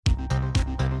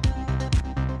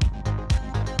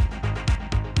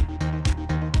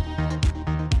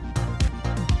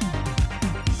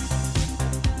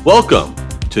Welcome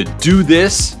to Do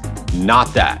This,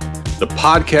 Not That, the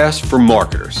podcast for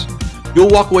marketers. You'll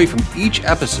walk away from each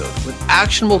episode with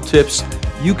actionable tips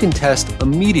you can test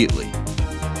immediately.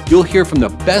 You'll hear from the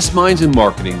best minds in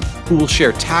marketing who will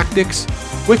share tactics,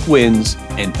 quick wins,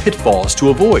 and pitfalls to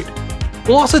avoid.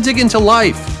 We'll also dig into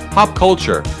life, pop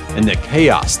culture, and the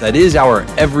chaos that is our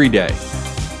everyday.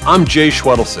 I'm Jay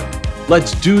Schwedelson.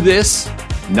 Let's do this,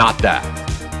 not that.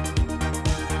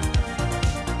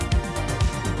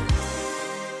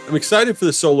 I'm excited for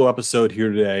the solo episode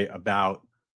here today about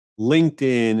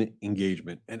LinkedIn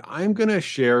engagement. And I'm going to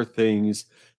share things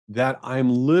that I'm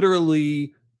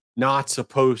literally not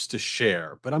supposed to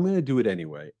share, but I'm going to do it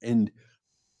anyway. And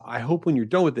I hope when you're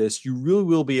done with this, you really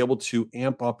will be able to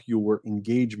amp up your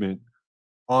engagement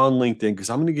on LinkedIn, because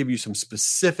I'm going to give you some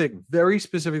specific, very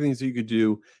specific things that you could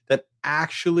do that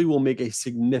actually will make a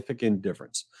significant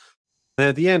difference. And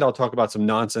at the end, I'll talk about some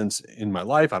nonsense in my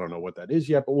life. I don't know what that is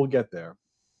yet, but we'll get there.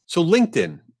 So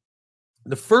LinkedIn,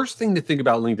 the first thing to think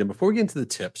about LinkedIn, before we get into the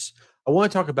tips, I want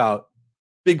to talk about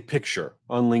big picture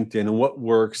on LinkedIn and what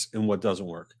works and what doesn't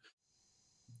work.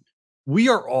 We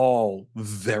are all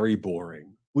very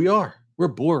boring. We're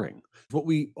boring. What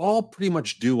we all pretty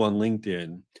much do on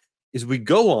LinkedIn is we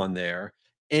go on there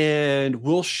and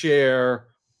we'll share,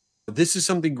 this is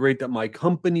something great that my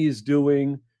company is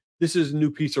doing. This is a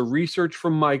new piece of research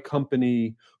from my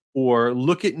company. Or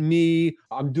look at me,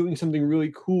 I'm doing something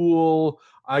really cool.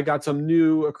 I got some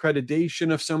new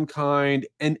accreditation of some kind.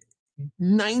 And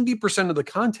 90% of the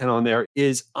content on there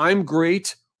is I'm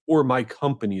great or my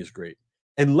company is great.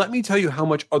 And let me tell you how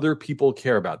much other people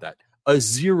care about that. A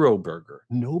zero burger.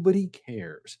 Nobody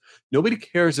cares. Nobody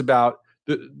cares about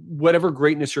whatever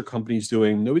greatness your company's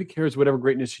doing. Nobody cares whatever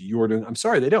greatness you're doing. I'm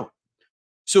sorry, they don't.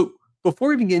 So before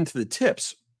we even get into the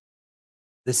tips,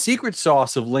 the secret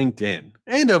sauce of LinkedIn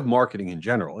and of marketing in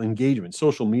general, engagement,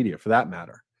 social media for that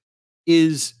matter,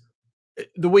 is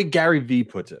the way Gary Vee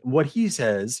puts it. What he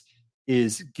says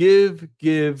is give,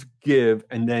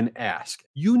 and then ask.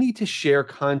 You need to share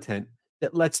content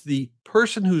that lets the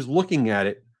person who's looking at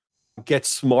it get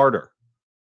smarter.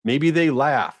 Maybe they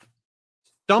laugh.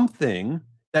 Something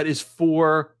that is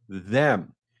for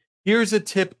them. Here's a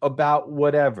tip about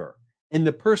whatever. And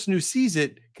the person who sees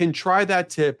it can try that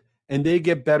tip and they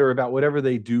get better about whatever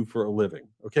they do for a living,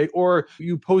 okay? Or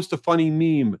you post a funny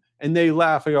meme and they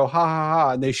laugh and go, ha, ha, ha,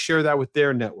 and they share that with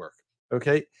their network,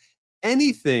 okay?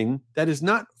 Anything that is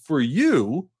not for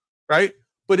you, right?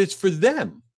 But it's for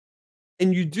them.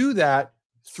 And you do that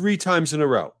 3 times in a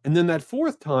row. And then that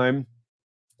 4th time,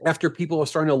 after people are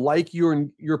starting to like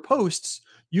your posts,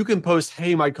 you can post,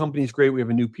 hey, my company's great. We have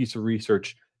a new piece of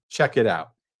research. Check it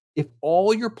out. If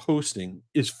all you're posting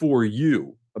is for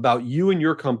you, about you and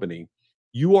your company,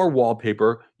 you are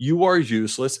wallpaper, you are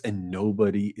useless, and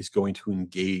nobody is going to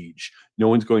engage. No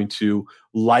one's going to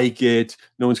like it.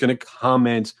 No one's going to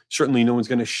comment. Certainly no one's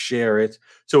going to share it.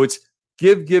 So it's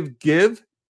give,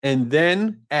 and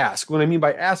then ask. What I mean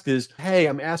by ask is, hey,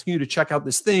 I'm asking you to check out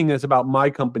this thing that's about my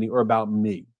company or about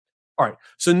me. All right,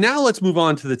 so now let's move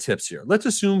on to the tips here. Let's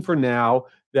assume for now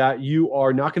that you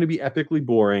are not going to be epically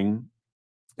boring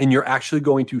and you're actually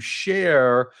going to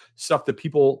share stuff that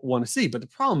people want to see. But the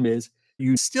problem is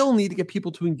you still need to get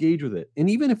people to engage with it. And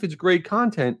even if it's great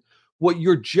content, what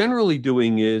you're generally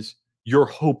doing is you're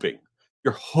hoping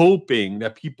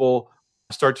that people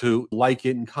start to like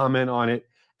it and comment on it.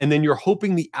 And then you're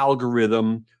hoping the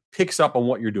algorithm picks up on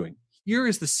what you're doing. Here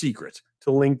is the secret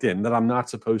to LinkedIn that I'm not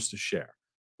supposed to share.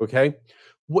 Okay.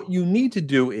 What you need to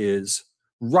do is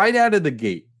right out of the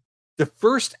gate, the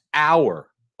first hour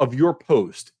of your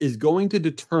post is going to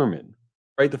determine,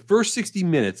 right? The first 60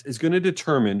 minutes is going to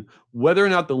determine whether or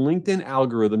not the LinkedIn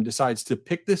algorithm decides to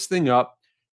pick this thing up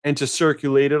and to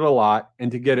circulate it a lot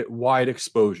and to get it wide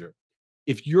exposure.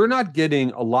 If you're not getting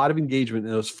a lot of engagement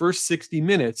in those first 60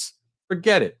 minutes,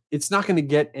 forget it. It's not going to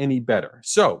get any better.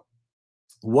 So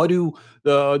what do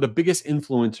the biggest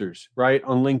influencers, right,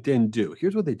 on LinkedIn do?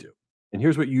 Here's what they do. And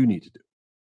here's what you need to do.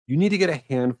 You need to get a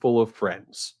handful of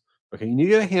friends. Okay, you need to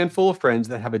get a handful of friends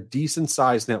that have a decent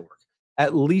sized network,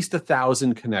 at least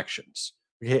 1,000 connections.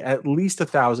 Okay, at least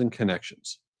 1,000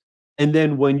 connections. And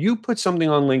then when you put something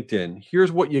on LinkedIn,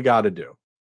 here's what you got to do.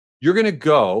 You're going to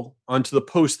go onto the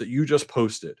post that you just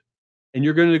posted, and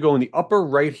you're going to go in the upper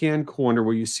right-hand corner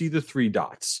where you see the 3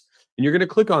 dots, and you're going to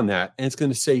click on that, and it's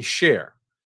going to say share.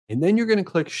 And then you're going to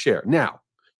click share. Now,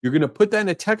 you're going to put that in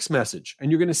a text message, and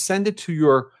you're going to send it to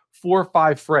your 4 or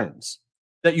 5 friends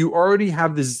that you already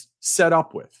have this set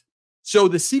up with. So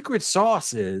the secret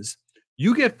sauce is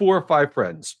you get 4 or 5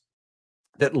 friends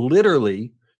that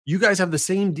literally you guys have the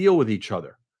same deal with each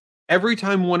other. Every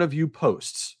time one of you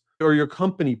posts, or your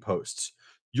company posts,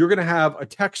 you're going to have a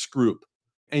text group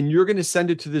and you're going to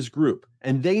send it to this group.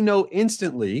 And they know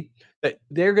instantly that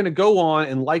they're going to go on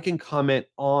and like and comment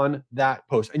on that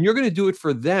post. And you're going to do it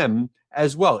for them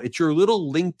as well. It's your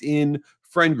little LinkedIn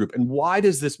friend group. And why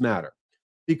does this matter?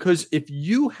 Because if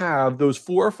you have those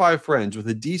 4 or 5 friends with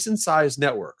a decent sized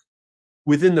network,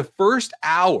 within the first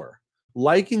hour,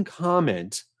 like and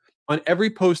comment on every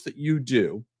post that you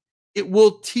do, it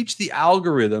will teach the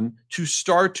algorithm to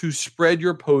start to spread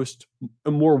your post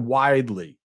more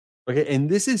widely. Okay. And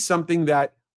this is something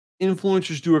that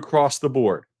influencers do across the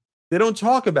board. They don't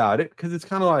talk about it because it's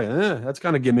kind of like, that's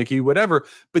kind of gimmicky, whatever.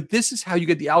 But this is how you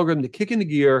get the algorithm to kick into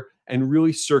gear and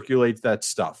really circulate that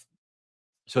stuff.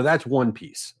 So that's one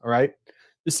piece. All right.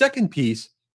 The second piece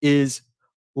is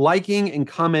liking and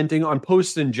commenting on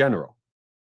posts in general.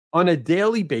 On a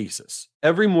daily basis,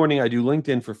 every morning I do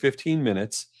LinkedIn for 15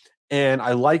 minutes and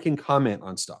I like and comment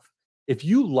on stuff. If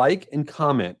you like and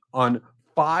comment on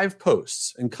 5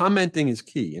 posts, and commenting is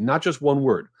key, and not just one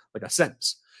word, like a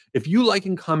sentence. If you like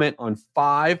and comment on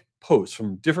 5 posts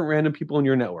from different random people in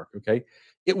your network, okay,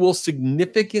 it will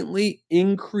significantly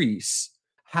increase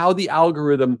how the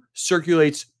algorithm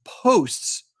circulates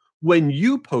posts when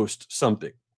you post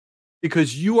something,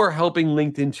 because you are helping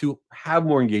LinkedIn to have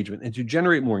more engagement and to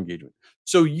generate more engagement.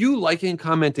 So you liking and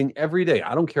commenting every day,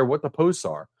 I don't care what the posts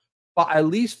are, but at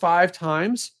least 5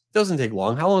 times, doesn't take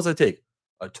long. How long does that take?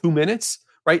 2 minutes,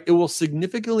 right? It will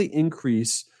significantly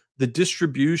increase the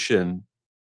distribution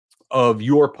of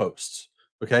your posts,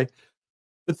 okay?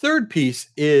 The third piece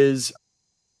is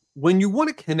when you want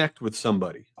to connect with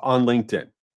somebody on LinkedIn,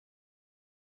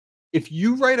 if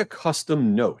you write a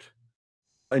custom note,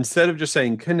 instead of just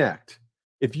saying connect,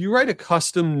 if you write a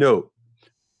custom note,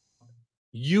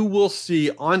 you will see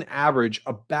on average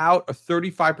about a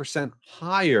 35%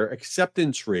 higher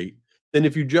acceptance rate than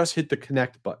if you just hit the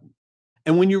connect button.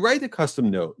 And when you write the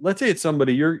custom note, let's say it's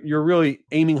somebody you're really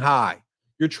aiming high.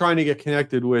 You're trying to get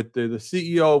connected with the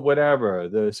CEO of whatever,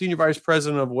 the senior vice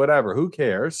president of whatever, who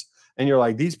cares? And you're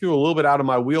like, these people are a little bit out of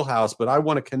my wheelhouse, but I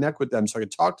want to connect with them so I can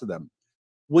talk to them.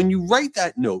 When you write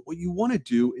that note, what you want to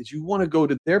do is you want to go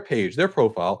to their page, their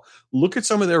profile, look at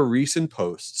some of their recent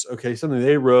posts, okay, something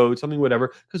they wrote, something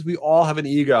whatever, because we all have an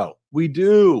ego. We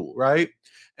do, right?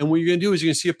 And what you're going to do is you're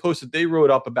going to see a post that they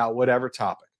wrote up about whatever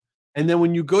topic. And then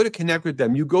when you go to connect with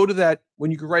them, you go to that,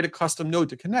 when you can write a custom note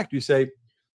to connect, you say,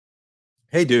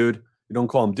 hey, dude, you don't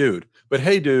call him dude, but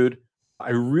hey, dude, I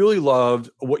really loved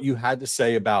what you had to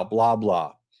say about blah,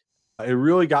 blah. It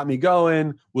really got me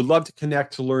going. Would love to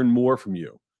connect to learn more from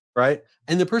you, right?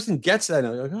 And the person gets that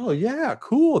and they're like, oh, yeah,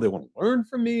 cool. They want to learn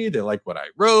from me. They like what I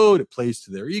wrote. It plays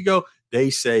to their ego. They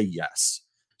say yes.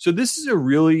 So this is a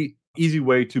really easy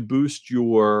way to boost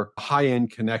your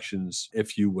high-end connections,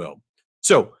 if you will.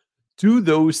 So do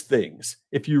those things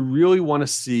if you really want to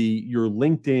see your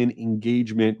LinkedIn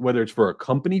engagement, whether it's for a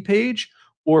company page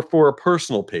or for a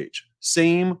personal page.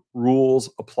 Same rules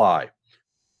apply.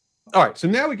 All right, so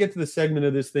now we get to the segment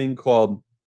of this thing called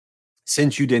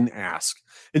Since You Didn't Ask.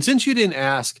 And Since You Didn't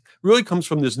Ask really comes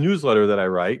from this newsletter that I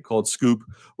write called Scoop,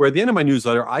 where at the end of my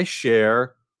newsletter, I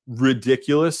share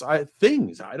ridiculous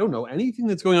things. I don't know anything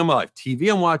that's going on in my life.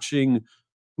 TV I'm watching,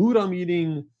 food I'm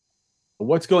eating,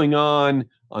 what's going on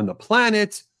the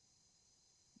planet.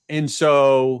 And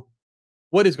so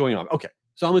what is going on? Okay,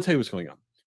 so I'm going to tell you what's going on.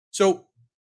 So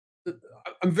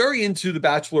I'm very into the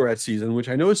Bachelorette season, which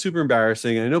I know is super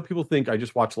embarrassing. And I know people think I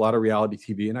just watch a lot of reality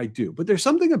TV, and I do. But there's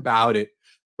something about it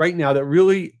right now that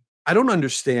really, I don't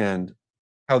understand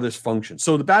how this functions.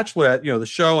 So the Bachelorette, the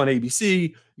show on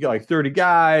ABC, you got like 30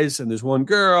 guys and there's one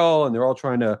girl and they're all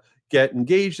trying to get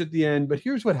engaged at the end. But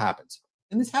here's what happens.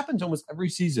 And this happens almost every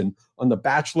season on The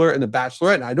Bachelor and The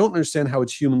Bachelorette. And I don't understand how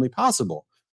it's humanly possible.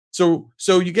 So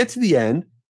you get to the end,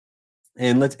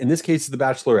 and in this case, it's The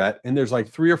Bachelorette, and there's like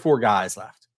 3 or 4 guys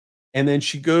left. And then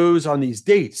she goes on these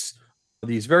dates,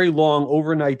 these very long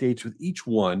overnight dates with each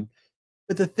one.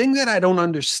 But the thing that I don't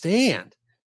understand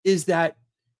is that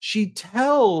she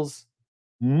tells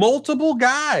multiple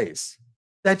guys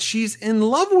that she's in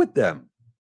love with them.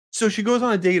 So she goes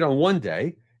on a date on one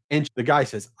day, and the guy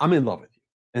says, I'm in love with you.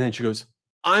 And then she goes,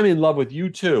 I'm in love with you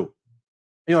too.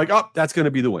 And you're like, oh, that's going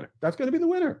to be the winner. That's going to be the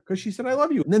winner because she said, I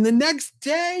love you. And then the next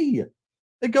day,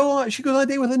 she goes on a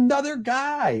date with another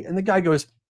guy. And the guy goes,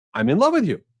 I'm in love with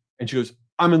you. And she goes,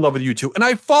 I'm in love with you too. And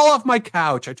I fall off my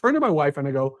couch. I turn to my wife and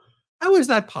I go, how is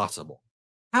that possible?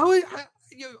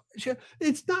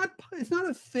 It's not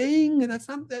a thing. That's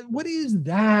not that. What is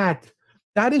that?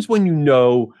 That is when you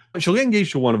know she'll get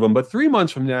engaged to one of them, but 3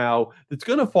 months from now, it's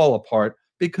going to fall apart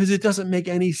because it doesn't make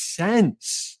any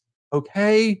sense.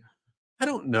 Okay. I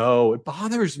don't know. It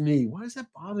bothers me. Why does that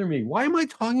bother me? Why am I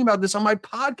talking about this on my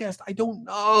podcast? I don't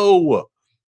know. All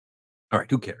right,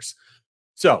 who cares?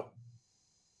 So,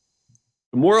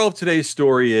 the moral of today's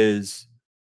story is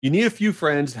you need a few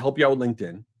friends to help you out with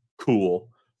LinkedIn. Cool.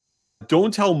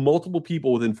 Don't tell multiple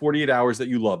people within 48 hours that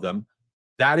you love them.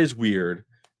 That is weird.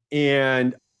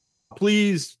 And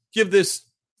please give this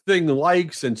thing the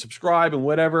likes and subscribe and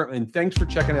whatever. And thanks for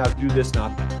checking out Do This,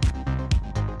 Not That.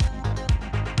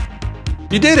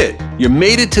 You did it. You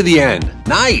made it to the end.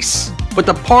 Nice. But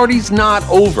the party's not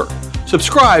over.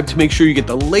 Subscribe to make sure you get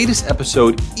the latest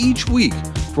episode each week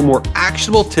for more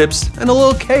actionable tips and a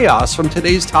little chaos from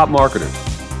today's top marketers.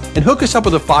 And hook us up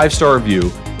with a 5-star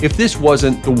review if this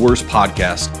wasn't the worst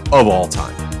podcast of all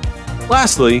time.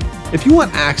 Lastly, if you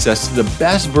want access to the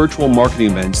best virtual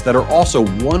marketing events that are also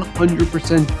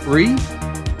 100% free,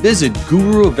 visit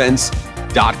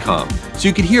guruevents.com so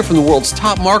you can hear from the world's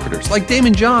top marketers like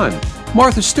Damon John,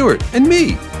 Martha Stewart, and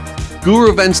me.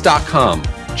 guruevents.com.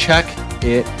 Check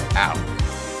it out.